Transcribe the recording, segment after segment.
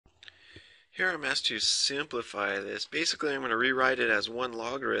Here I'm asked to simplify this. Basically, I'm going to rewrite it as one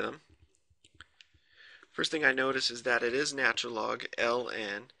logarithm. First thing I notice is that it is natural log ln,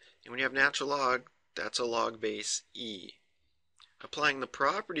 and when you have natural log, that's a log base e. Applying the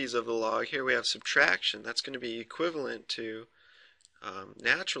properties of the log, here we have subtraction. That's going to be equivalent to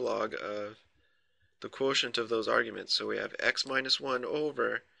natural log of the quotient of those arguments. So we have x minus 1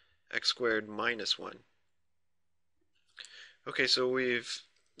 over x squared minus 1. Okay, so we've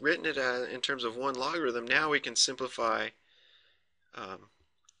written it in terms of one logarithm. Now we can simplify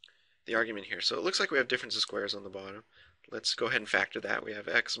the argument here. So it looks like we have difference of squares on the bottom. Let's go ahead and factor that. We have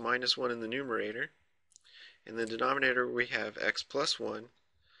x minus 1 in the numerator. In the denominator we have x plus 1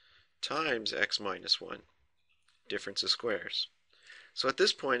 times x minus 1, difference of squares. So at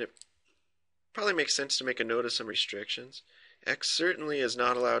this point it probably makes sense to make a note of some restrictions. X certainly is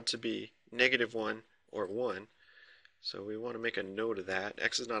not allowed to be negative 1 or 1. So we want to make a note of that.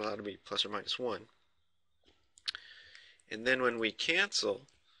 X is not allowed to be plus or minus 1. And then when we cancel,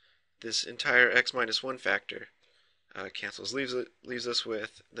 this entire x minus 1 factor cancels, leaves us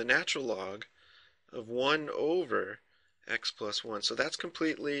with the natural log of 1 over x plus 1. So that's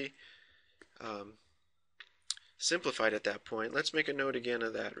completely simplified at that point. Let's make a note again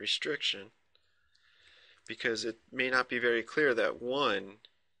of that restriction, because it may not be very clear that 1,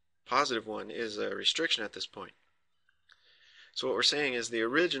 positive 1, is a restriction at this point. So what we're saying is the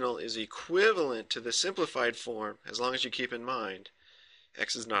original is equivalent to the simplified form, as long as you keep in mind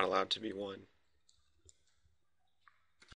x is not allowed to be 1.